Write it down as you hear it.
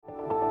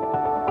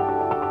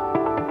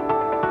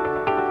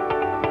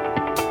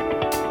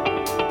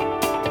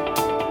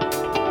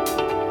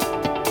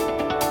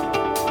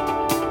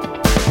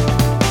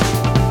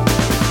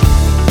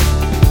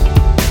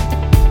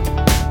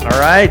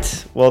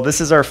right. Well,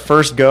 this is our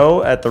first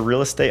go at the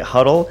Real Estate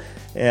Huddle,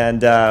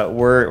 and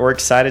we're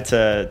excited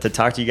to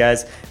talk to you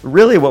guys.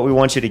 Really, what we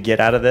want you to get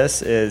out of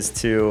this is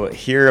to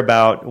hear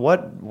about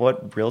what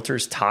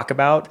realtors talk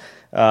about,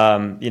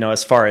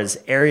 as far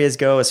as areas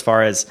go, as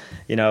far as,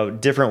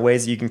 different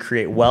ways that you can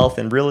create wealth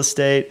in real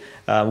estate,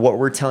 what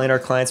we're telling our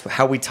clients,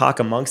 how we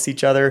talk amongst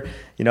each other,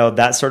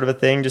 that sort of a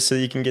thing, just so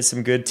you can get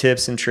some good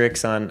tips and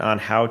tricks on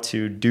how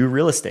to do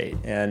real estate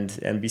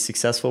and be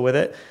successful with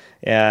it.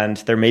 And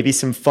there may be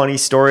some funny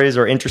stories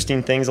or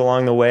interesting things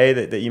along the way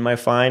that you might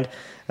find.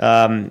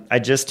 I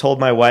just told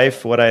my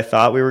wife what I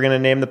thought we were going to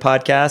name the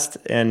podcast,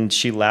 and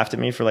she laughed at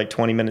me for like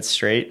 20 minutes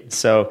straight.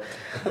 So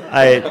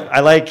I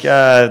like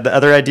the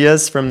other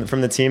ideas from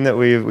the team that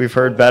we've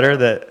heard better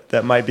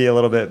that might be a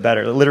little bit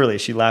better. Literally,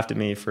 she laughed at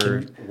me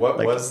for what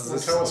was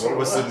this? What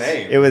was the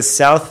name? It was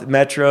South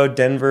Metro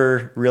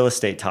Denver Real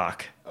Estate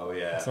Talk. Oh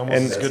yeah, it's almost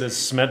as good as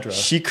Smedra.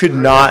 She could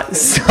not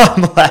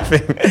stop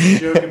laughing.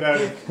 Joke about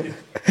it.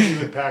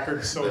 Hewlett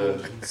Packard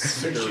sold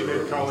sushi.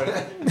 They'd call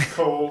it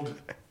cold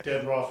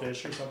dead raw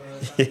fish or something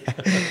like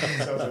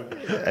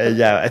that.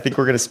 Yeah, I think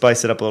we're going to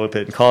spice it up a little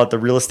bit and call it the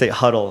Real Estate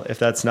Huddle if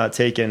that's not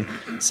taken.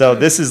 So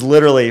this is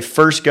literally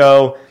first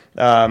go.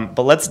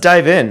 But let's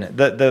dive in.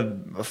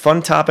 The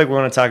fun topic we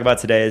want to talk about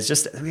today is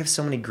just we have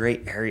so many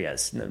great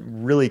areas,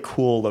 really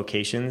cool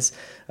locations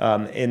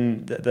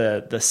in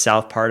the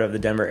south part of the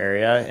Denver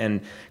area,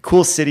 and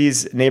cool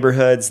cities,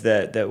 neighborhoods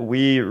that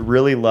we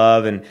really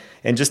love.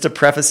 And just to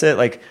preface it,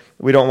 like,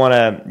 we don't want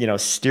to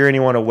steer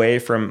anyone away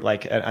from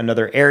like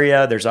another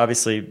area. There's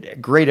obviously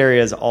great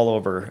areas all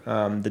over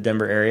the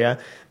Denver area,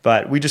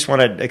 but we just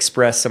want to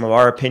express some of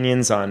our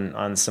opinions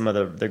on some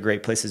of the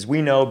great places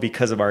we know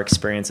because of our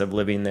experience of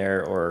living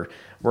there or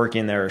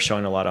working there or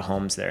showing a lot of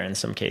homes there in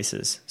some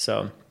cases.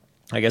 So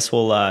I guess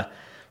we'll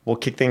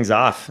kick things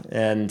off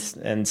and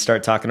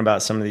start talking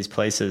about some of these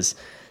places.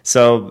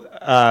 So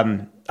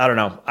I don't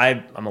know.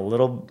 I'm a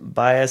little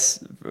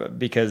biased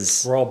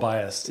because we're all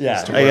biased.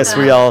 Yeah, I guess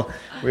we all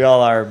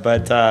are.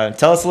 But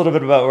tell us a little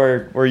bit about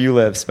where you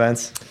live,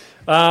 Spence.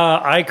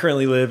 I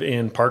currently live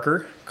in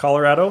Parker,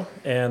 Colorado,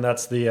 and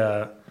that's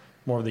the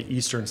more of the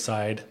eastern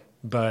side.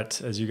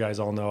 But as you guys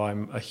all know,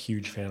 I'm a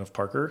huge fan of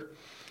Parker,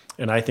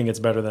 and I think it's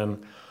better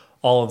than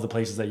all of the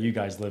places that you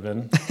guys live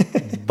in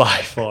by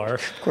far.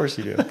 Of course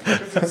you do.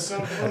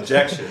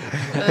 Objection.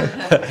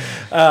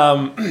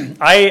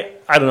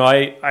 I don't know.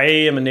 I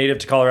am a native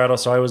to Colorado,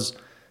 so I was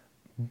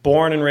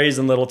born and raised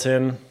in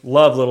Littleton.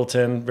 Love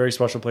Littleton. Very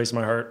special place in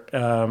my heart.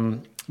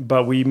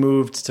 But we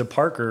moved to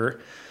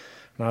Parker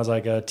when I was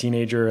like a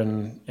teenager,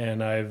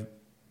 and I've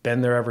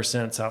been there ever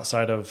since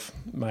outside of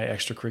my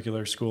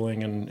extracurricular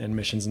schooling and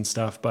missions and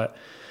stuff. But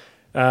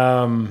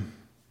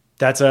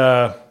it's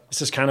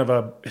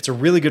a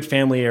really good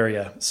family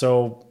area.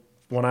 So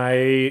when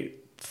I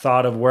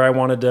thought of where I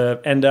wanted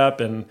to end up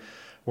and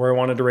where I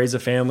wanted to raise a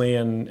family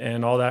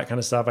and all that kind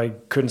of stuff, I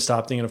couldn't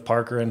stop thinking of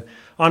Parker. And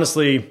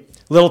honestly,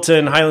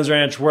 Littleton, Highlands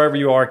Ranch, wherever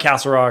you are,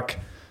 Castle Rock,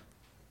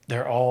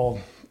 they're all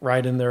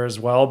right in there as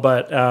well.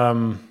 But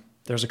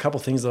there's a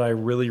couple things that I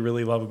really,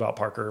 really love about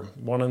Parker.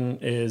 One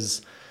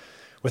is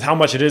with how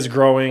much it is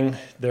growing,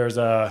 there's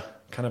a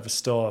kind of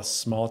still a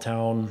small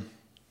town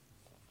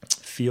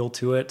feel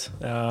to it,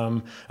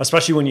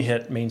 especially when you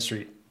hit Main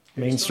Street.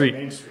 Main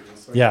Street.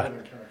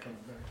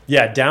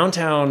 Yeah,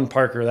 downtown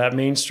Parker, that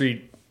Main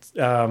Street,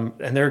 and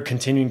they're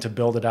continuing to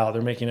build it out.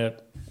 They're making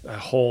it a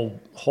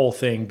whole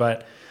thing,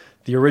 but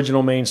the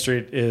original Main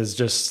Street is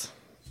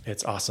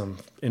it's awesome.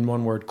 In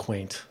one word,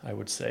 quaint, I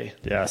would say.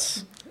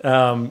 Yes.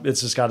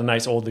 It's just got a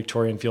nice old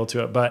Victorian feel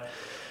to it. But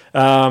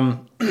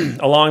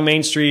along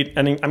Main Street,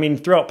 and I mean,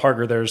 throughout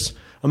Parker, there's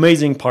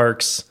amazing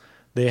parks.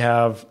 They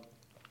have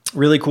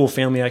really cool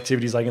family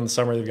activities. Like in the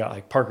summer, they've got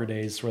like Parker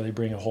Days where they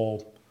bring a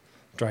whole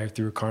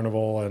drive-through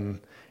carnival,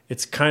 and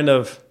it's kind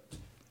of...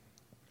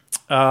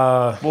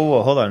 Whoa,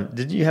 hold on.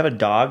 Did you have a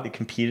dog that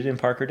competed in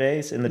Parker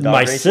Days in the dog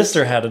races? My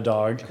sister had a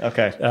dog.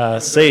 Okay.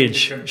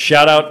 Sage.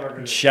 Shout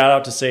out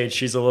to Sage.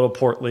 She's a little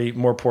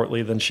more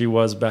portly than she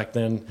was back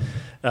then.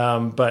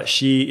 But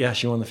she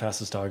won the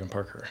fastest dog in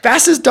Parker.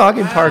 Fastest dog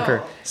in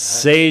Parker.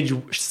 Sage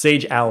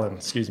Allen.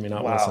 Excuse me,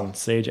 not Wow. Wilson.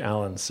 Sage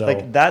Allen. So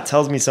like that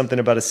tells me something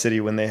about a city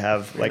when they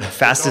have like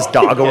fastest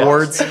dog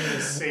awards.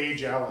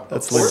 Sage Allen.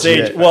 That's Sage.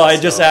 legit. Well, I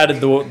just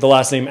added the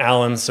last name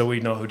Allen, so we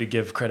know who to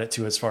give credit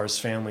to as far as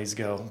families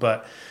go. But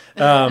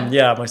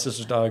yeah, my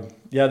sister's dog.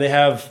 Yeah, they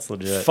have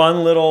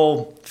fun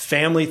little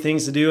family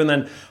things to do, and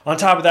then on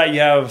top of that, you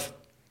have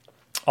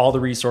all the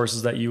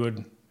resources that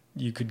you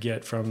could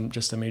get from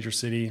just a major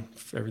city.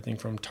 Everything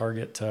from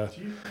Target to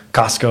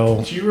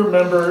Costco. Do you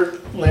remember,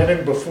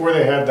 Landon, before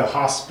they had the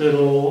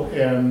hospital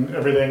and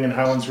everything in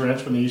Highlands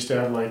Ranch, when they used to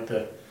have like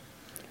the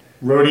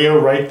rodeo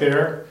right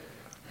there?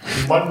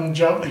 Mutton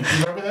jump. Do you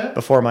remember that?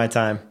 Before my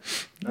time.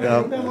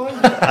 No.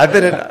 I've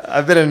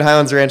been in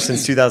Highlands Ranch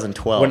since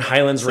 2012. When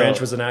Highlands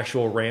Ranch was an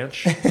actual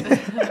ranch.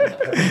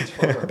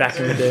 Back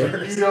in the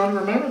day. You don't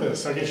remember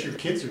this. I guess your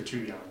kids are too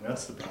young.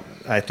 That's the problem.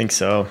 I think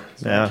so.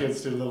 My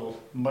kids did a little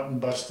mutton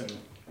busting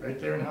right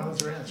there in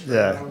Highlands Ranch.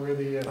 Yeah. Right where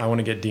the, I want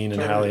to get Dean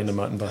and Hallie into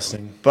mutton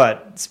busting.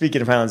 But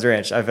speaking of Highlands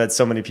Ranch, I've had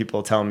so many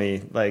people tell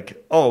me,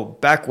 like, oh,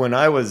 back when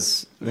I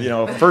was,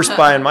 first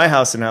buying my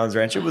house in Highlands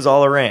Ranch, it was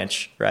all a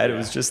ranch, right? It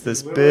was just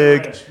this little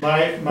big ranch.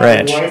 My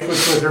ranch. wife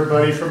was with her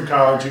buddy from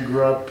college who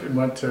grew up and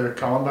went to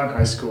Columbine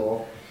High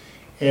School,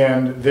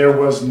 and there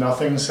was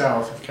nothing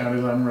south of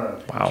County Line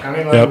Road. Wow.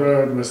 County Line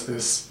Road was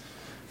this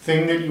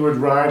thing that you would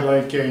ride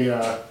like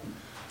a,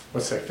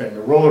 what's that thing,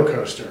 a roller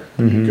coaster.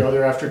 You go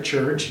there after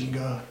church and you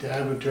go,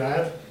 Dad would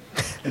drive,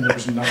 and there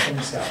was nothing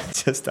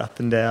south. Just up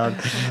and down.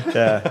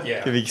 Yeah.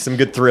 Yeah. Give you some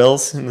good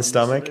thrills in the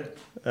stomach.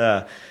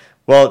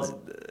 Well,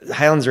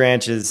 Highlands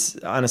Ranch is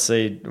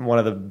honestly one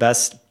of the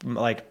best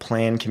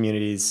planned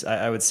communities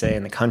I would say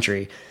in the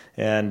country.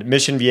 And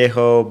Mission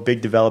Viejo,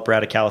 big developer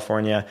out of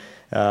California,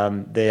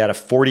 they had a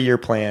 40-year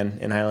plan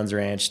in Highlands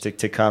Ranch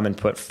to come and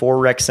put 4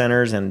 rec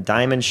centers in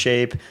diamond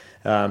shape,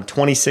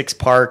 26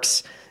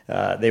 parks.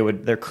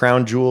 Their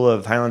crown jewel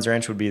of Highlands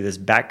Ranch would be this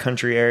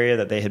backcountry area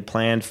that they had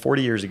planned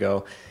 40 years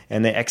ago,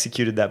 and they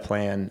executed that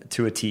plan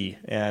to a T.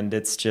 And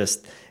it's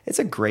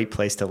a great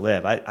place to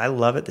live. I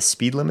love it. The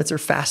speed limits are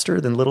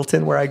faster than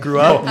Littleton, where I grew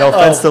up. No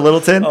offense to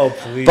Littleton. Oh,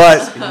 please.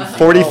 But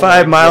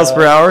 45 miles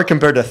per hour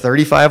compared to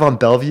 35 on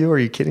Bellevue. Are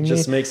you kidding me?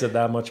 Just makes it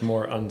that much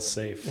more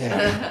unsafe.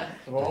 Yeah.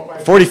 Well, my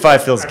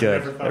 45 feels I've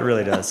good. never thought It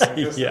really of that. does. I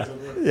guess Yeah.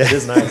 that's It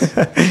is nice.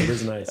 It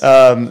is nice.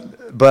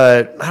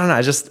 But I don't know.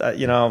 I just,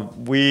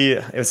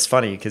 it was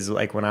funny because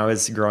when I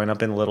was growing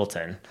up in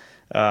Littleton,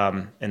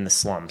 in the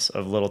slums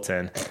of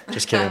Littleton,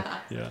 just kidding.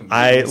 Yeah.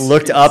 I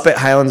looked up at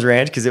Highlands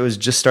Ranch because it was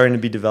just starting to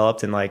be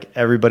developed and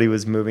everybody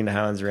was moving to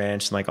Highlands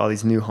Ranch and all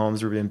these new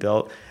homes were being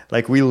built.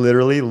 We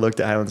literally looked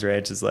at Highlands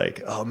Ranch as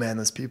oh man,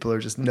 those people are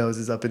just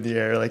noses up in the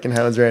air in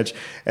Highlands Ranch.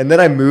 And then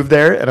I moved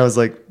there and I was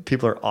like,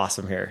 people are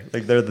awesome here.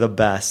 They're the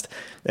best.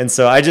 And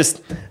so I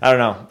don't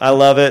know. I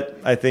love it.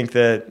 I think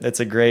that it's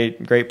a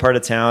great, great part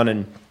of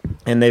town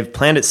and they've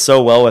planned it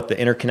so well with the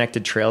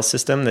interconnected trail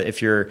system that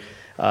if you're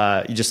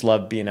you just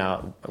love being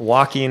out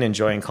walking,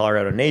 enjoying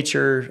Colorado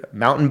nature,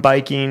 mountain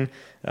biking.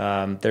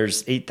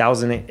 There's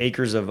 8,000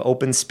 acres of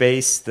open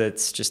space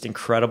that's just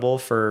incredible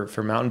for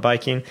mountain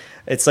biking.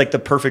 It's the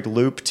perfect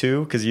loop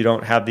too, because you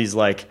don't have these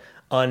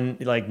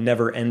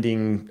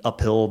never-ending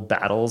uphill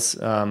battles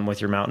with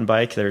your mountain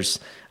bike.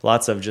 There's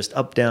lots of just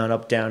up, down,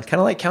 kind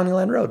of like County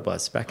Line Road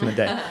was back in the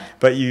day.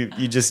 But you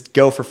just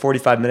go for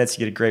 45 minutes, you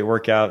get a great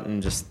workout,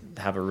 and just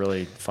have a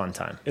really fun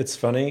time. It's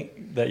funny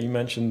that you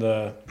mentioned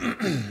the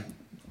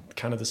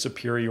kind of the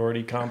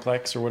superiority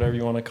complex or whatever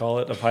you want to call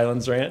it of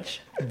Highlands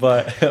Ranch.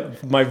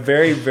 But my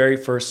very, very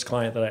first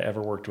client that I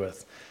ever worked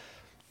with,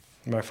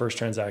 my first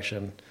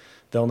transaction,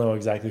 they'll know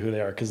exactly who they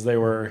are because they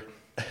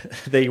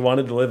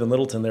wanted to live in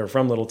Littleton. They were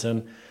from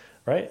Littleton,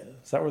 right?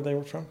 Is that where they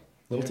were from?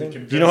 Littleton?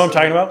 Do you know who I'm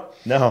talking about?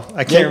 No,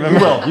 I can't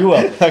remember. You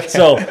will. Okay.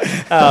 So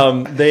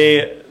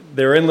they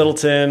were in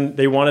Littleton.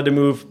 They wanted to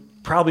move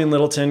probably in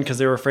Littleton because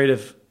they were afraid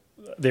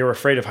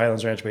of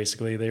Highlands Ranch.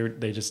 Basically,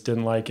 they just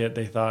didn't like it.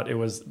 They thought it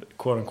was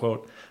quote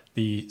unquote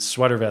the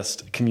sweater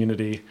vest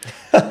community.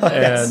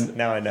 Yes,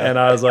 now I know. And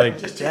I was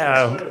like,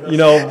 yeah,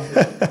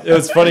 it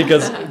was funny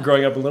because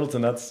growing up in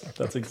Littleton,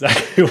 that's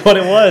exactly what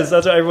it was.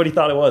 That's what everybody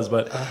thought it was.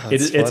 But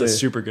it's a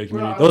super good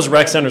community. Those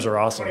rec centers are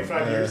awesome.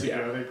 25 years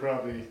ago, they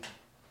probably...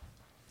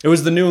 It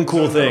was the new and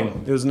cool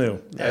thing. It was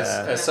new.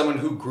 As someone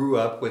who grew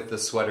up with the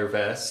sweater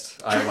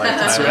vest, I like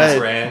That's Highlands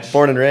right. Ranch.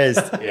 Born and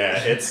raised.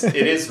 Yeah, it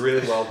is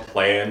really well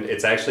planned.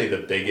 It's actually the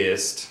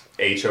biggest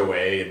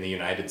HOA in the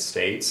United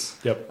States.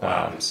 Yep.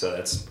 So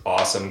that's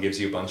awesome.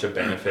 Gives you a bunch of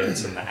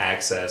benefits and the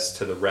access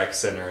to the rec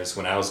centers.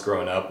 When I was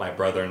growing up, my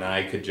brother and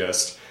I could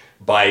just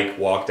bike,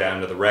 walk down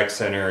to the rec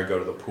center, go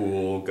to the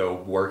pool, go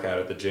work out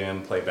at the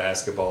gym, play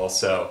basketball.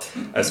 So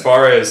as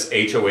far as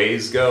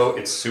HOAs go,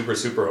 it's super,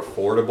 super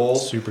affordable.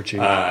 Super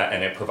cheap.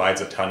 And it provides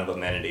a ton of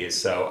amenities.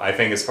 So I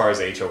think as far as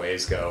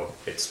HOAs go,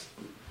 it's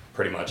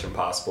pretty much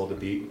impossible to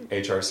beat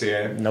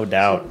HRCA. No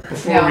doubt.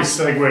 Before we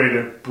segue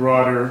to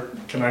broader,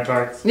 can I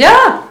talk?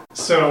 Yeah.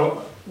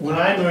 So when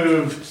I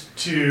moved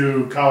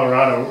to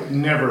Colorado,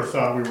 never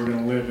thought we were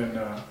going to live in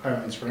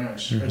Highlands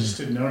Ranch. I just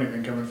didn't know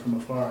anything coming from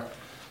afar.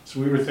 So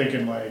we were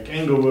thinking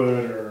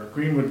Englewood or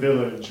Greenwood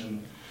Village,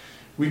 and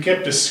we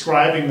kept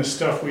describing the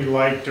stuff we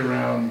liked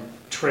around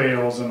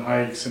trails and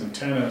hikes and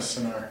tennis,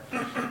 and our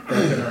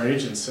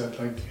agent said,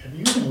 have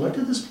you even looked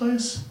at this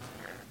place?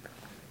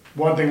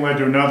 One thing led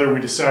to another. We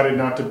decided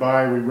not to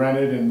buy. We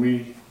rented, and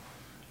we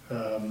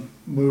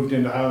moved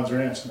into Highlands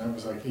Ranch, and that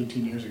was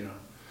 18 years ago.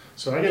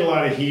 So I get a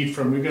lot of heat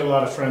we've got a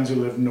lot of friends who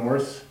live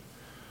north,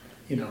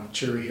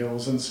 Cherry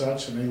Hills and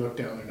such, and they look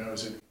down their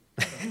nose at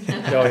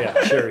Oh yeah,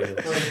 Cherry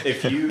Hills.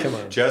 If you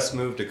just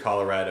moved to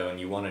Colorado and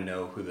you want to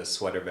know who the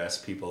sweater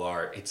vest people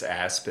are, it's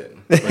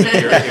Aspen. But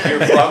if you're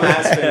from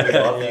Aspen, we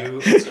love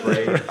you. It's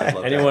great. I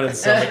love Anyone in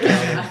Summit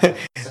County?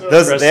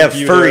 They have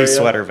Butte furry area.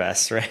 sweater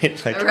vests,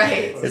 right?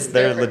 Right.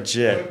 They're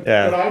legit.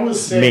 Yeah. But I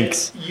was saying,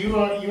 Minks.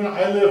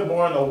 I live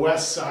more on the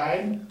west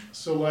side,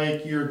 so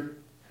you're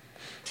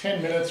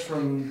 10 minutes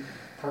from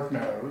Park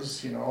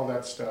Meadows, all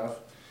that stuff.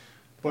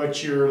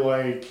 but you're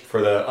like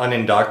For the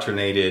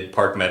unindoctrinated,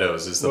 Park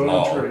Meadows is the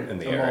mall Tree, in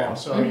the area. mall.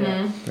 So,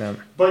 yeah.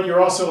 But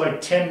you're also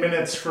like 10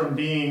 minutes from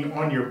being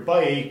on your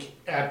bike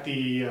at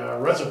the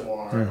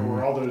reservoir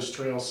or all those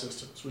trail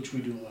systems, which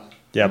we do a lot.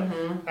 Yep.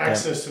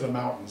 Access to the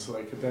mountains,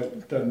 like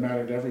that doesn't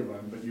matter to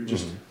everyone, but you're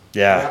just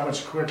Yeah. that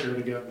much quicker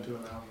to get up into the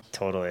mountains.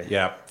 Totally.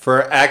 Yeah.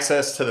 For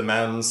access to the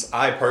mountains,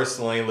 I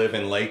personally live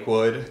in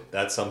Lakewood.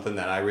 That's something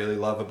that I really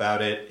love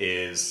about it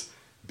is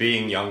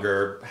being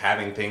younger,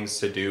 having things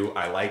to do.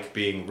 I like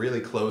being really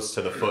close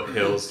to the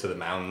foothills, to the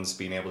mountains,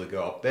 being able to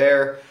go up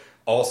there.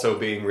 Also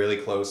being really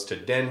close to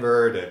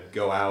Denver to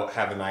go out,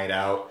 have a night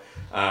out.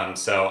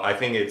 So I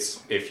think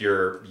it's, if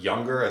you're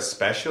younger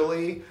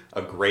especially,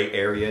 a great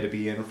area to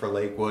be in for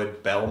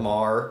Lakewood.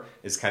 Belmar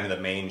is kind of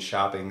the main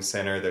shopping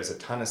center. There's a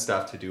ton of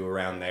stuff to do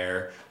around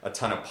there. A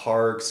ton of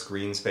parks,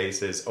 green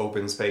spaces,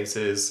 open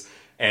spaces.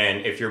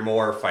 And if you're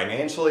more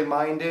financially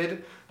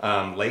minded,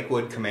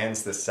 Lakewood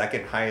commands the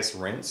second highest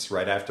rents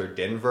right after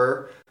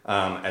Denver.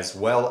 As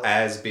well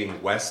as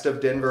being west of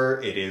Denver,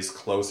 it is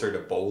closer to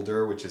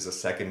Boulder, which is a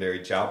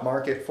secondary job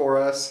market for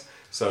us.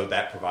 So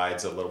that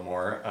provides a little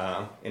more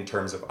in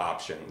terms of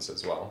options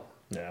as well.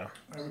 Yeah.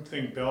 I would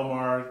think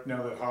Belmar,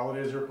 now that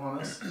holidays are upon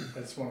us,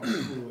 that's one of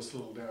the coolest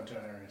little downtown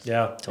areas.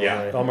 Yeah, Totally.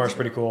 Yeah. Belmar's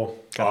pretty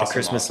cool. Got the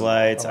Christmas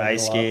lights, I like it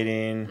ice a lot.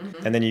 skating,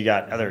 and then you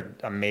got other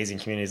amazing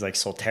communities like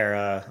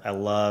Solterra. I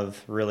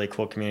love really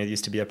cool community. It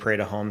used to be a Parade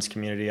of Homes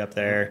community up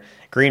there.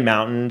 Green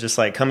Mountain, just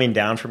like coming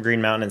down from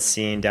Green Mountain and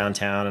seeing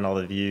downtown and all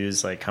the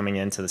views, like coming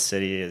into the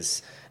city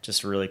is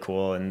just really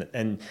cool.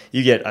 And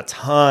you get a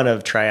ton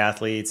of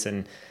triathletes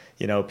and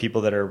people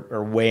that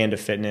are way into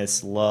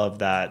fitness love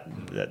that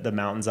the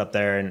mountains up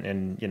there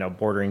and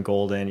bordering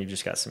Golden. You've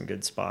just got some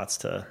good spots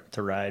to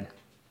ride.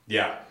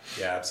 Yeah,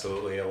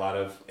 absolutely. A lot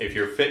of, if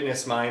you're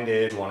fitness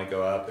minded, want to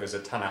go up, there's a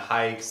ton of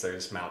hikes.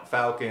 There's Mount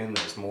Falcon,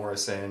 there's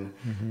Morrison,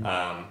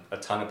 a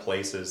ton of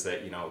places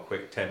that, a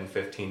quick 10,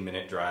 15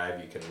 minute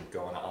drive, you can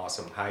go on an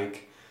awesome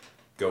hike,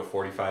 go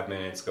 45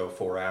 minutes, go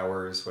 4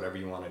 hours, whatever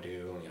you want to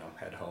do,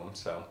 head home.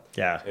 So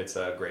Yeah. it's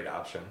a great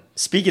option.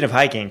 Speaking of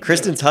hiking,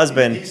 Kristen's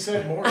husband, He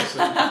said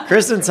Morrison.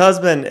 Kristen's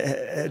husband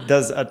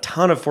does a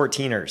ton of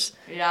 14ers.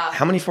 Yeah.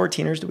 How many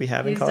 14ers do we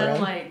have in He's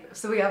Colorado? done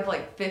so we have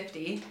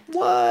 50.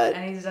 What?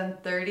 And he's done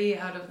 30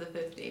 out of the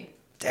 50.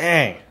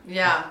 Dang.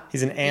 Yeah.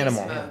 He's an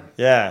animal. He's,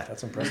 Yeah.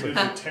 That's We impressive. did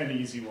the 10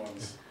 easy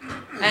ones.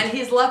 And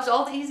he's left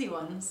all the easy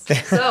ones.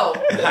 So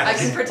I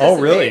can participate. Oh,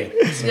 really?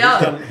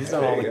 Yeah. He's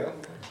done all There you the go.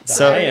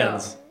 So high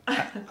ends.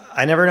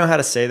 I never know how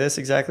to say this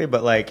exactly,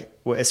 but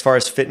as far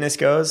as fitness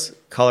goes,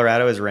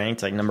 Colorado is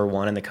ranked number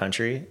 1 in the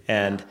country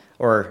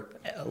or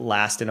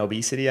last in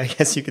obesity, I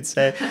guess you could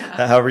say,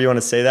 however you want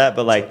to say that.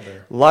 But a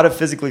lot of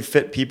physically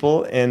fit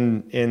people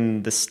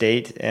in the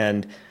state,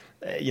 and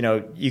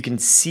you can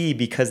see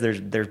because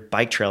there's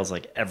bike trails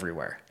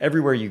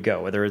everywhere you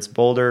go, whether it's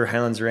Boulder,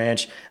 Highlands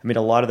Ranch. I mean,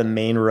 a lot of the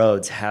main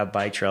roads have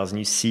bike trails, and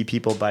you see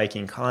people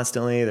biking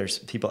constantly. There's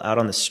people out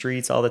on the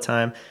streets all the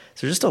time.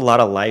 So just a lot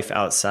of life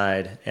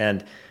outside.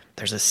 And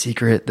there's a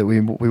secret that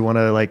we want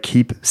to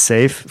keep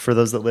safe for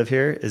those that live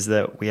here is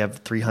that we have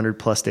 300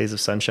 plus days of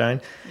sunshine.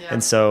 Yeah.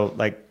 And so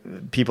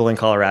people in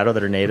Colorado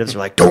that are natives are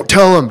like, don't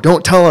tell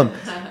them.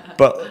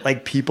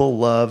 But people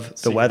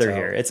love the weather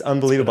here. It's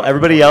unbelievable.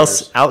 Everybody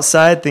else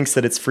outside thinks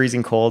that it's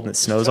freezing cold and it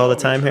snows all the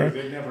time here.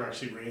 It never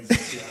actually rains in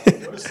Seattle.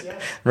 Go to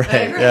Seattle. Right.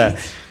 Right. Yeah.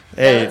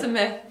 Hey, That's a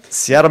myth.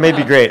 Seattle may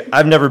be great.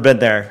 I've never been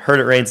there. Heard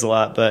it rains a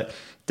lot, but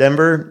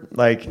Denver,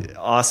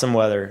 awesome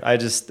weather.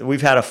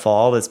 We've had a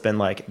fall that's been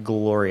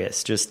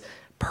glorious. Just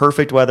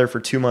perfect weather for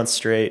 2 months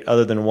straight,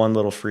 other than one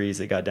little freeze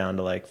that got down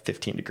to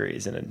 15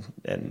 degrees and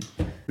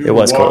We it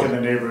was were cold. walking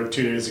the neighborhood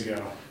 2 days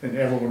ago, and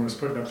everyone was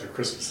putting up their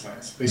Christmas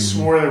lights. They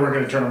swore they weren't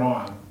going to turn them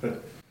on,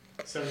 but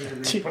 70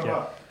 degrees put them Yeah.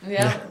 up.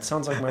 Yeah.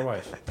 Sounds like my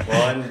wife.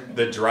 Well, and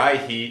the dry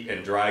heat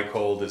and dry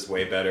cold is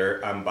way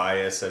better. I'm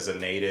biased as a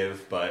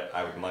native, but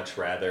I would much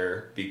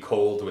rather be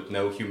cold with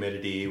no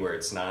humidity where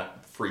it's not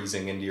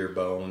freezing into your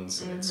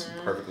bones and it's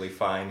perfectly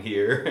fine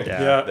here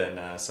Yeah. than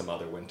some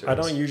other winters. I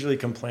don't usually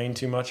complain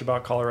too much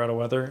about Colorado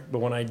weather, but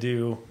when I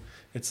do,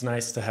 it's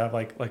nice to have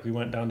like we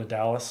went down to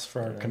Dallas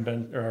for our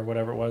convention or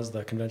whatever it was,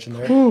 the convention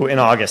there. Ooh, in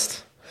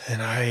August.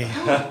 And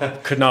I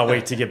could not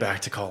wait to get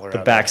back to Colorado.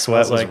 The back sweat I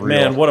was like, real.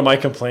 man, what am I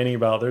complaining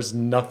about? There's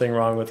nothing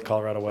wrong with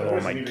Colorado That weather. Oh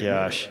wasn't my even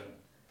gosh. good.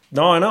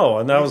 No, I know,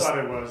 and that We was thought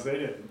it was. They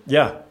didn't.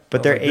 yeah.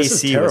 But I their was like, this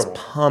is AC was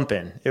terrible.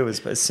 pumping. It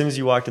was as soon as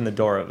you walked in the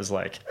door, it was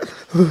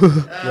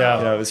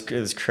Yeah, it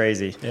was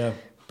crazy. yeah.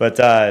 But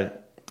I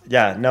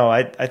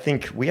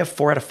think we have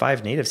 4 out of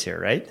 5 natives here,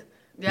 right?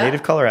 Yeah.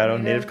 Native Colorado,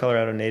 Native. native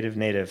Colorado,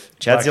 native.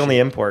 Chad's the only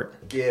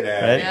import. Get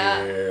out Right? of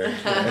Yeah. here.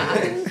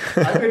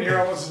 I've been here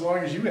almost as long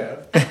as you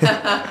have.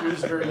 You're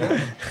just very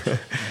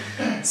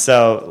young.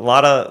 So a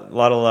lot of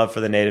love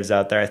for the natives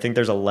out there. I think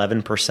there's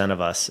 11%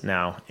 of us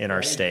now in our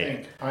I state.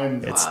 think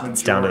I'm It's the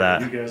down to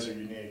majority. that. You guys are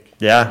unique.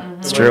 Yeah,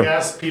 it's When true. you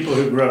ask people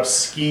who grew up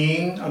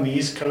skiing on the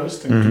East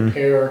Coast and Mm-hmm.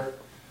 compare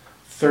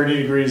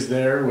 30 degrees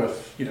there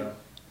with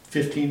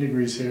 15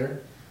 degrees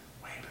here,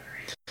 way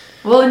better.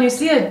 Well, and you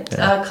see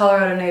a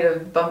Colorado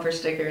native bumper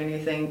sticker and you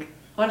think,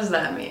 what does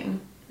that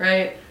mean,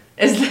 right?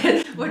 Is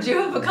that, would you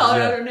have a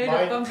Colorado native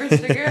My- bumper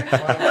sticker?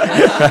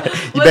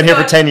 You've been here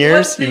for 10 years?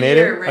 What's the You made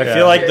year it? right I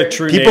feel like the here?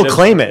 true People native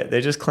claim it.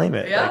 They just claim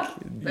it. Yeah.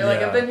 They're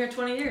like, yeah. I've been here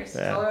 20 years.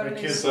 Yeah. Colorado The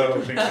native. kids like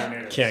to think they're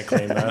native. can't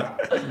claim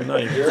that.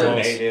 Not even You're a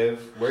close.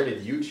 native. Where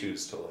did you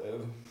choose to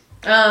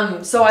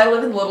live? So I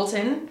live in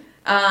Littleton,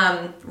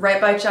 right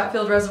by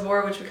Chatfield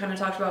Reservoir, which we kind of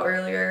talked about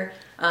earlier.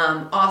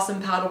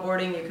 Awesome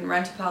paddleboarding. You can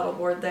rent a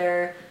paddleboard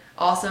there.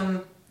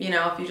 Awesome,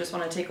 if you just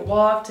want to take a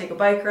walk, take a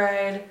bike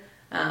ride.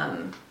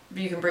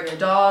 You can bring your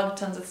dog,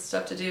 tons of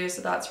stuff to do,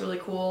 so that's really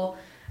cool.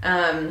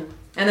 And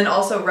then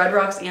also Red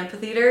Rocks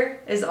Amphitheater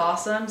is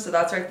awesome, so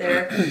that's right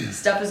there.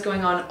 Stuff is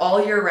going on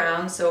all year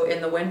round, so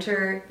in the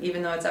winter,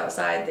 even though it's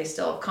outside, they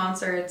still have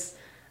concerts.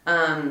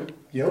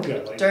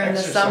 Yoga, like During the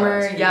exercise.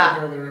 summer, People yeah.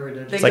 go there every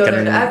day. They It's like go there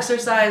an- to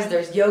exercise.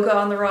 There's yoga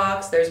on the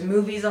rocks. There's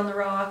movies on the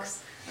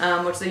rocks,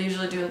 which they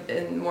usually do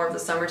in more of the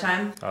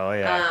summertime. Oh,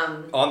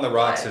 yeah. On the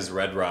Rocks But- is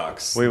Red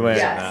Rocks. We went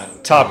Yes.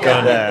 Top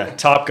Gun. Yeah.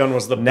 Top Gun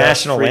was the best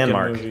National freaking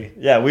landmark. movie.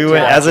 Yeah, we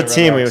went Yeah. as a Red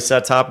team. We Rocks. saw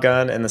Top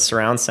Gun and the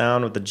surround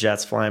sound with the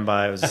jets flying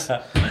by. It was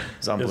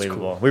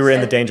unbelievable. cool. We were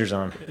in the danger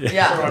zone.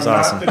 Yeah. So I'm That's not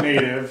awesome. the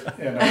native,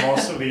 and I'm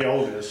also the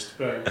oldest,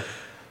 but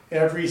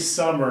every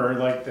summer,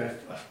 like the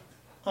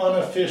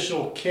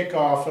unofficial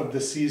kickoff of the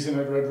season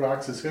at Red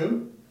Rocks is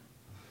who?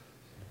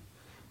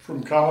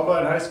 From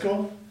Columbine High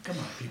School? Come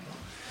on, people.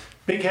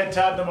 Big Head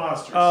Todd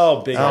Monsters.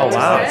 Oh, big. Oh, Head.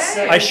 wow.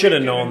 I should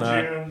have Second known weekend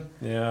that. in June,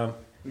 Yeah.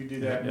 we do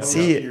that most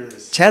See,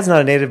 years. Chad's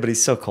not a native, but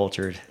he's so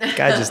cultured. The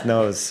guy just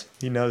knows.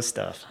 He knows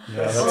stuff.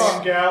 The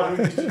same gal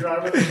who used to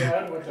drive with the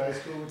dad went to high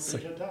school with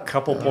Big Head Todd.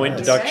 Couple point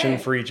Okay. deduction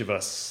for each of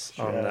us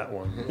on Yeah. that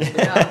one.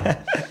 Yeah.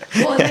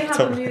 Well, and they have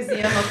a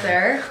museum up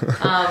there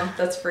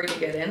that's free to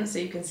get in, so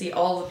you can see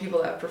all the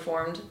people that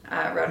performed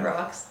at Red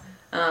Rocks,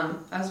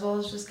 as well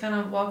as just kind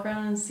of walk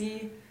around and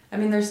see. I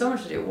mean, there's so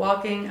much to do: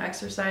 walking,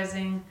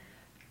 exercising,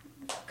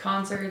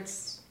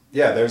 concerts.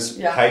 Yeah, there's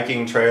Yeah.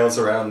 hiking trails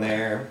around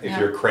there. If Yeah.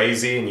 you're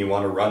crazy and you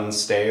want to run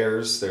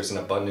stairs, there's an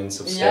abundance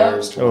of Yep.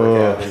 stairs to work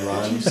Oh. out and Did you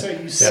run.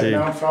 say you said See.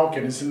 Mount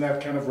Falcon? Isn't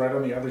that kind of right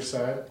on the other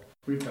side?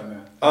 We've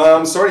done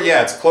that. Sort of,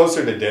 yeah, it's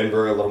closer to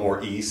Denver, a little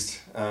more east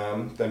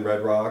than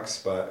Red Rocks,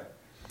 but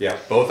yeah,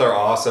 both are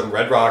awesome.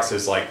 Red Rocks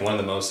is like one of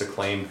the most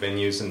acclaimed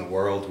venues in the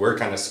world. We're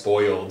kind of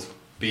spoiled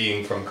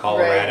being from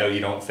Colorado. Right. You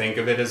don't think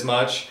of it as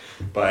much,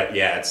 but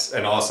yeah, it's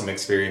an awesome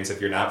experience.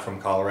 If you're not from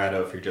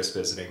Colorado, if you're just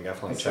visiting,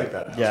 definitely check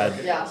that out. Yeah.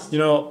 Yeah.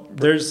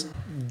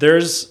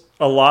 There's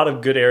a lot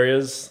of good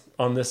areas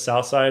on this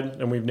south side,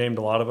 and we've named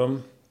a lot of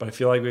them. But I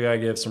feel like we gotta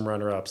give some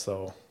runner-ups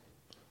though.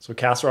 So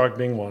Castle Rock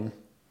being one.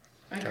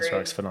 Agreed. Castle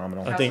Rock's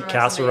phenomenal. I think Rock's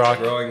Castle Rock.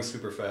 amazing. Growing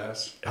super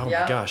fast. Oh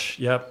Yeah. my gosh,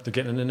 yep, they're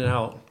getting in and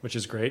out, which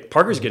is great.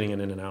 Parker's getting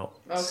in and out.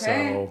 Okay.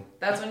 So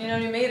That's when you know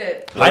you made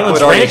it.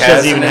 Highlands already Ranch has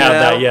doesn't even in have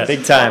and that out. yet.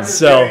 Big time.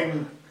 So-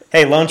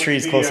 Hey, Lone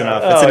Tree's close Yeah.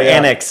 enough. It's an Oh, yeah.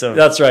 annex of.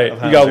 That's right. of You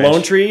Highlands got Ranch.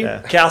 Lone Tree, Yeah.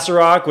 Castle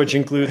Rock, which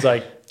includes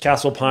like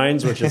Castle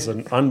Pines, which is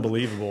an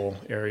unbelievable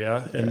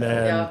area, and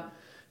then Yeah.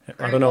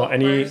 I don't know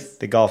any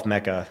The golf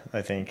mecca,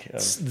 I think.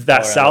 of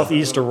that Colorado.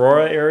 southeast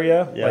Aurora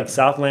area, Yeah. like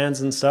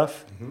Southlands and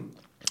stuff.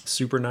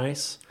 Super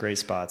nice. Great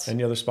spots.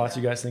 Any other spots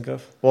you guys think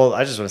of? Well,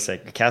 I just want to say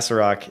Castle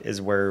Rock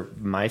is where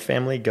my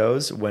family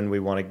goes when we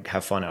want to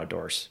have fun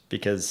outdoors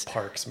because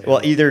Parks, man.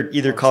 Well, either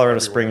Parks Colorado everywhere.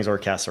 Springs or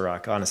Castle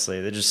Rock, honestly.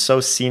 They're just so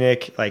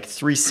scenic, like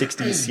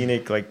 360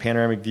 scenic, like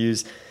panoramic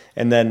views.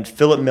 And then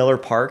Philip Miller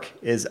Park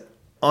is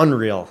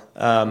unreal.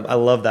 I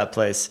love that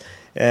place.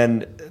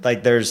 And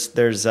like there's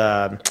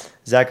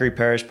Zachary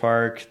Parish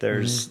Park,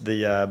 there's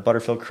the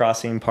Butterfield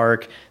Crossing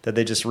Park that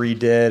they just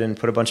redid and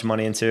put a bunch of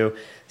money into,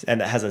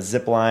 and it has a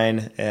zip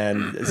line.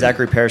 And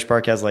Zachary Parish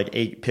Park has like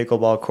 8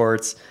 pickleball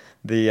courts.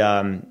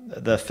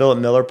 The Philip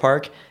Miller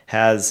Park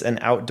has an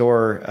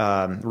outdoor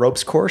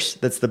ropes course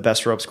that's the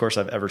best ropes course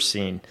I've ever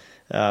seen.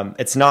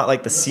 It's not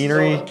like the This is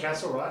scenery. all in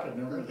Castle Rock. I've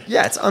never heard of that.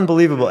 Yeah, it's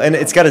unbelievable. And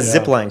it's got a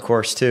zip line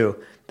course too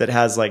that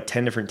has like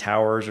 10 different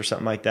towers or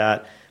something like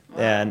that.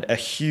 And a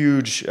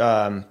huge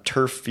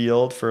turf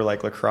field for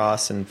like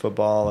lacrosse and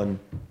football and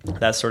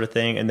that sort of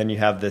thing. And then you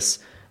have this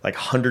like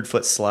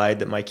 100-foot slide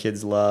that my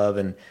kids love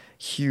and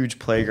huge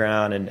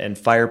playground and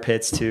fire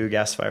pits too,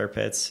 gas fire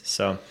pits.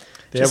 So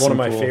They have just one of some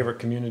my cool- favorite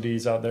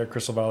communities out there,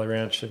 Crystal Valley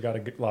Ranch. They've got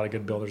a lot of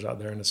good builders out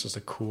there, and it's just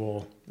a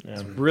cool,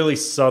 it's really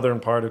southern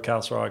part of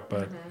Castle Rock,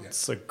 but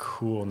it's a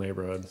cool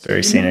neighborhood. Very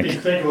You scenic.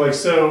 think like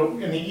so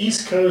in the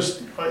East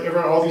Coast,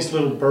 all these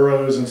little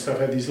boroughs and stuff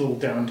have these little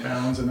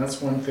downtowns, and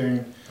that's one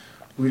thing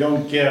we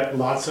don't get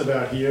lots of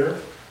out here.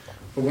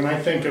 But when I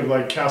think of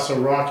like Castle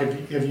Rock,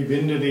 have you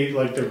been to the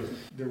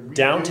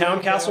Downtown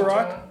redoing Castle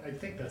Rock? downtown? I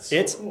think that's so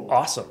It's cool.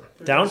 awesome.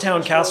 There's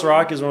Downtown such Castle a-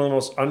 Rock is one of the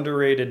most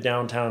underrated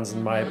downtowns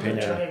in my They're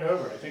opinion. turning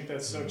over. I think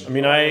that's so. I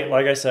mean,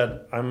 like I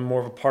said, I'm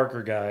more of a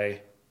Parker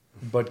guy,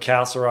 but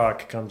Castle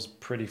Rock comes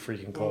pretty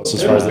freaking close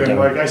as far as the And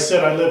downtown. like I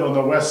said, I live on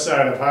the west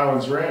side of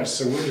Highlands Ranch,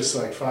 so we're just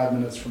like 5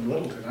 minutes from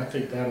Littleton. I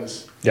think that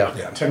is Yeah.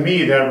 Yeah. To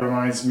me, that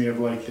reminds me of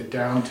like the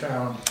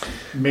downtown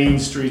Main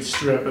Street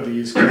strip of the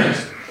East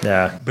Coast.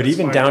 Yeah. But That's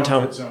even my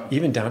downtown, comfort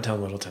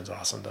zone. Littleton's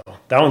awesome though.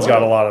 That one's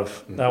got a lot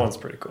of. That one's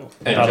pretty cool.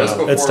 And I don't just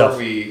know. It's before tough.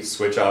 we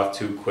switch off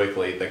too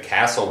quickly, the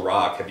Castle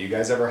Rock. Have you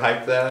guys ever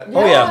hiked that?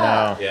 Oh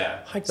yeah, No.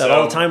 Yeah. hiked that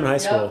all the time in high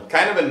school.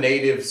 Kind of a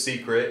native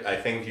secret. I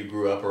think if you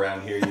grew up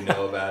around here, you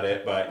know about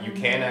it. But you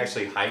can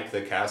actually hike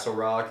the Castle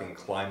Rock and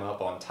climb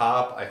up on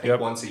top. I think Yep.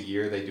 once a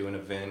year they do an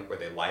event where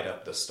they light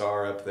up the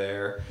star up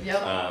there.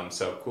 Yep.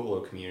 So cool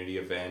little community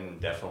event. And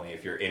definitely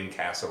if you're in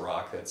Castle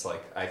Rock, that's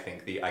like, I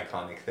think, the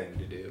iconic thing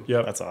to do.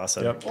 Yep. That's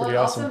awesome. Yep. Well, Pretty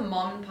and awesome. also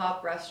mom and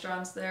pop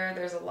restaurants there.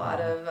 There's a lot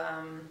of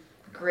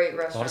great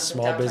restaurants.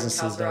 small in downtown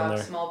businesses Castle down Rock,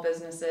 there. Small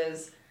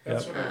businesses.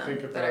 That's what I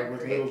think that are about with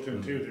great.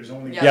 Littleton too. There's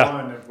only Yeah.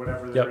 one of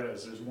whatever Yep. there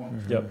is. There's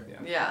one. Yep.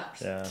 Yeah.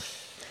 Yeah.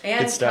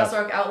 And Good stuff.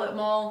 Castle Rock Outlet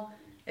Mall.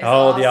 Is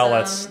Oh, the awesome.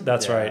 outlets.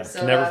 That's Yeah. right. So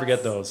Can never that's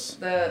forget those.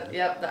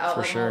 The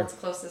outlet sure. mall is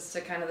closest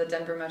to kind of the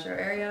Denver metro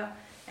area,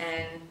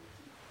 and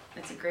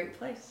it's a great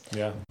place.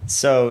 Yeah.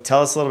 So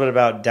tell us a little bit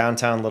about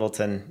downtown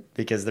Littleton,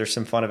 because there's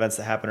some fun events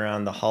that happen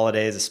around the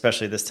holidays,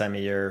 especially this time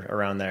of year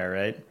around there,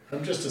 right?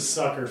 I'm just a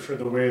sucker for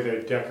the way they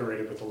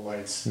decorate it with the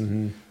lights.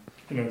 Mm-hmm.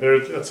 You know,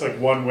 that's like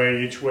one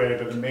way each way,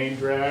 but the main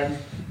drag.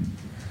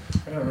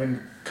 I don't know.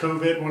 In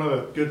COVID, one of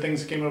the good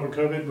things that came over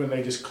COVID when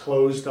they just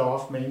closed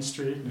off Main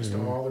Street, just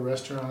all the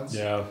restaurants.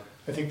 Yeah.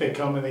 I think they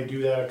come and they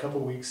do that a couple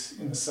weeks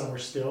in the summer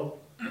still.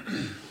 I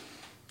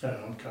don't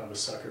know, I'm kind of a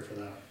sucker for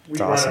that. We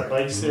It's ride awesome. our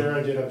bikes there.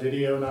 I did a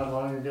video not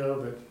long ago,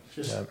 but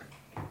just Yep.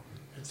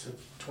 it's a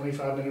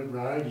 25-minute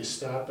ride. You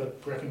stop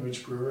at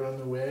Breckenridge Brewer on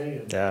the way.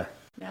 And Yeah.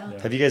 Yeah.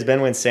 Have you guys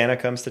been when Santa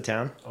comes to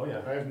town? Oh yeah.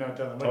 I have not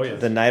done that. Oh, yeah.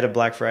 The night of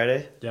Black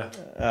Friday? Yeah.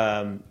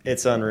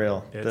 It's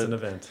unreal. It's an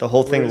event. The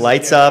whole Where thing does it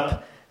lights get up,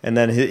 out? and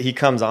then he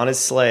comes on his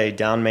sleigh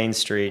down Main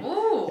Street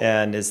Ooh.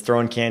 and is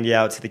throwing candy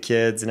out to the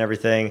kids and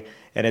everything,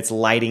 and it's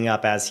lighting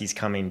up as he's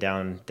coming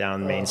down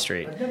Main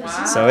Street. I've never Wow.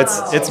 seen So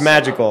that. it's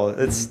magical.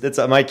 It's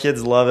my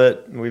kids love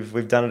it.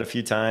 We've done it a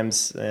few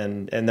times,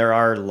 and there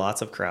are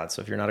lots of crowds.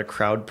 So if you're not a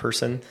crowd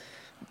person,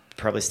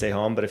 probably stay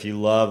home. But if you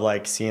love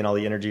like seeing all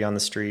the energy on the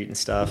street and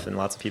stuff, and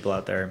lots of people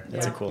out there,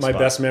 it's a Yeah. cool My spot.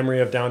 best memory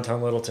of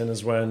downtown Littleton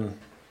is when.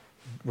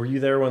 Were you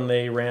there when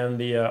they ran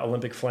the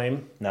Olympic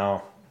flame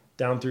No,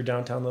 down through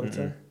downtown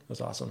Littleton? It was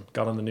awesome.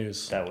 Got on the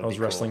news. That would I was be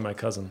cool. wrestling my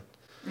cousin.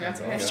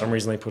 That's okay. For some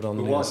reason, they put it on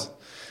the Who won? news.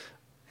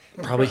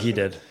 Probably he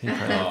did. He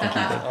probably,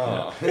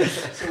 I think he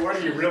did. So what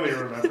do you really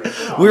remember?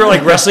 We were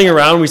like wrestling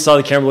around. We saw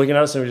the camera looking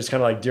at us, and we just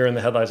kind of like deer in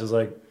the headlights. Was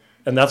like,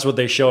 and that's what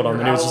they showed on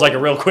the news. It was like a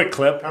real quick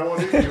clip. How old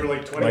were you? You were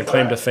like 25. My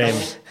claim to fame.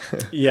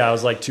 Yeah, I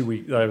was like 2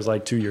 weeks. I was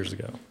like 2 years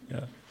ago.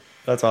 Yeah.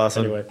 that's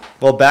awesome. Anyway.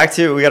 Well,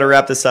 we got to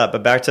wrap this up,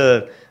 but back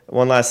to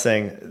one last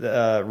thing.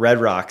 Red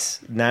Rocks,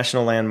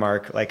 national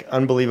landmark, like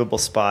unbelievable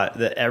spot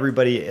that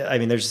everybody, I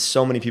mean, there's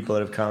so many people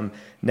that have come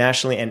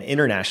nationally and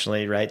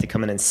internationally, right, to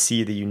come in and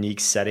see the unique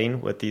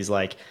setting with these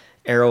like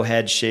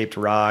arrowhead shaped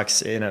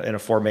rocks in a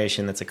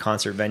formation that's a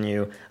concert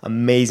venue,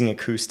 amazing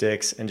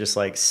acoustics, and just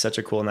like such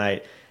a cool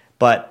night.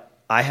 But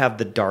I have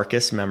the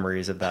darkest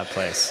memories of that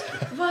place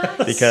What?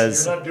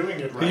 because You're not doing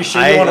it right. You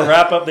sure you want to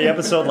wrap up the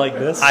episode like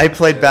this? I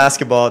played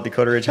basketball at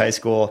Dakota Ridge High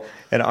School,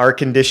 and our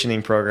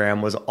conditioning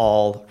program was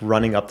all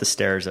running up the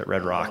stairs at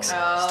Red Rocks.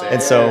 Oh.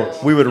 And so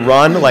we would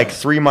run like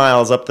 3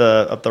 miles up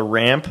the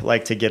ramp,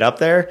 like to get up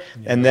there,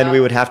 and then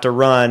we would have to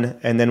run,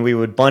 and then we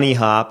would bunny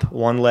hop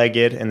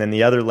one-legged, and then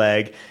the other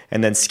leg,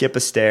 and then skip a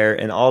stair,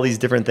 and all these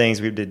different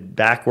things we did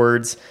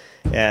backwards.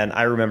 And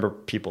I remember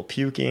people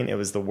puking. It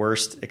was the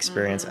worst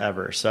experience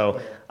ever.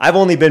 So I've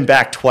only been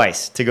back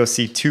twice to go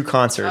see 2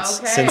 concerts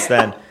Okay. since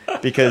then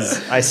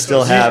because I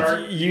still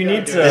have. You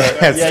need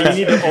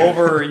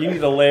to, you need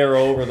to layer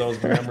over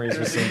those memories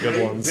with some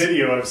good ones.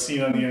 Video I've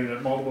seen on the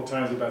internet multiple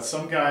times about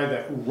some guy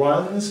that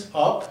runs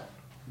up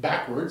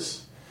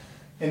backwards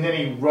and then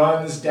he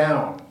runs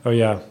down Oh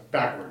yeah,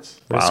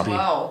 backwards Wow.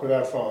 Wow.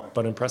 without falling.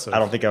 but impressive. I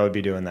don't think I would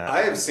be doing that.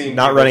 I have seen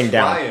Not people running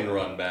try down. and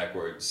run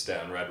backwards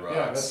down Red Yeah,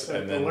 Rocks, that's-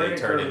 and the then they learning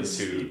turn curve is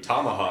into steep.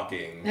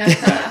 tomahawking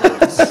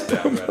backwards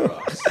down Red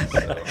Rocks. So,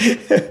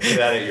 do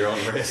that at your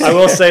own risk. I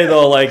will say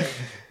though, like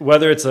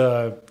whether it's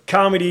a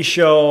comedy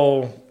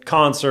show,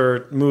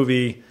 concert,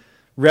 movie,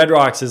 Red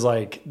Rocks is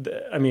like,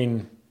 I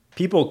mean,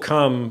 people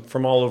come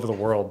from all over the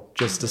world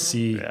just to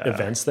see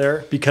events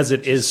there because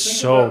it is Think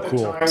so about the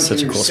cool. times Such when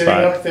a you're cool sitting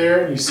spot. up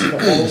there and you see the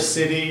whole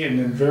city, and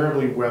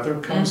invariably weather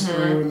comes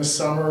through in the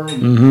summer,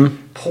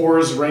 and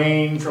pours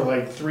rain for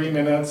like 3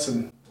 minutes,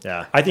 and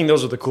Yeah. I think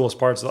those are the coolest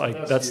parts. Like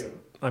That's that's, you.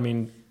 I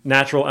mean,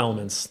 natural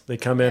elements. They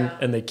come in Yeah.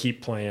 and they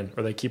keep playing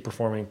or they keep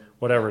performing,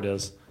 whatever it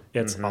is.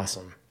 It's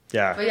awesome.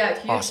 Yeah. But yeah,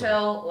 huge Awesome.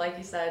 hill, like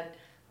you said.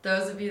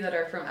 Those of you that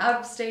are from out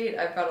of state,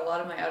 I've got a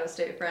lot of my out of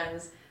state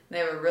friends. They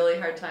have a really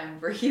hard time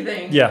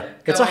breathing. Yeah,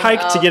 it's a going hike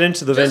to up. get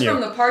into the Just venue.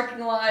 from the parking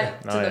lot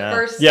to Oh, the yeah.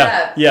 first Yeah,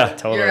 step, yeah,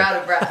 totally. you're out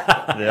of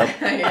breath.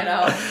 Yep. You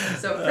know,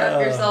 so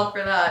prep yourself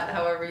for that.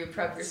 However, you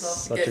prep yourself to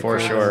Such get a For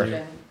your sure.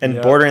 oxygen. And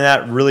Yeah. bordering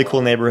that, really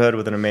cool neighborhood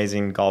with an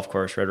amazing golf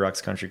course, Red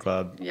Rocks Country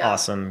Club. Yeah.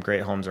 Awesome.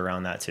 Great homes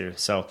around that too.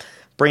 So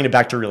bringing it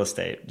back to real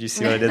estate. Do you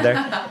see what I did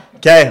there?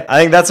 Okay, I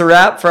think that's a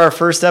wrap for our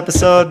first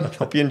episode.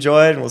 Hope you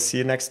enjoyed, and we'll see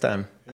you next time.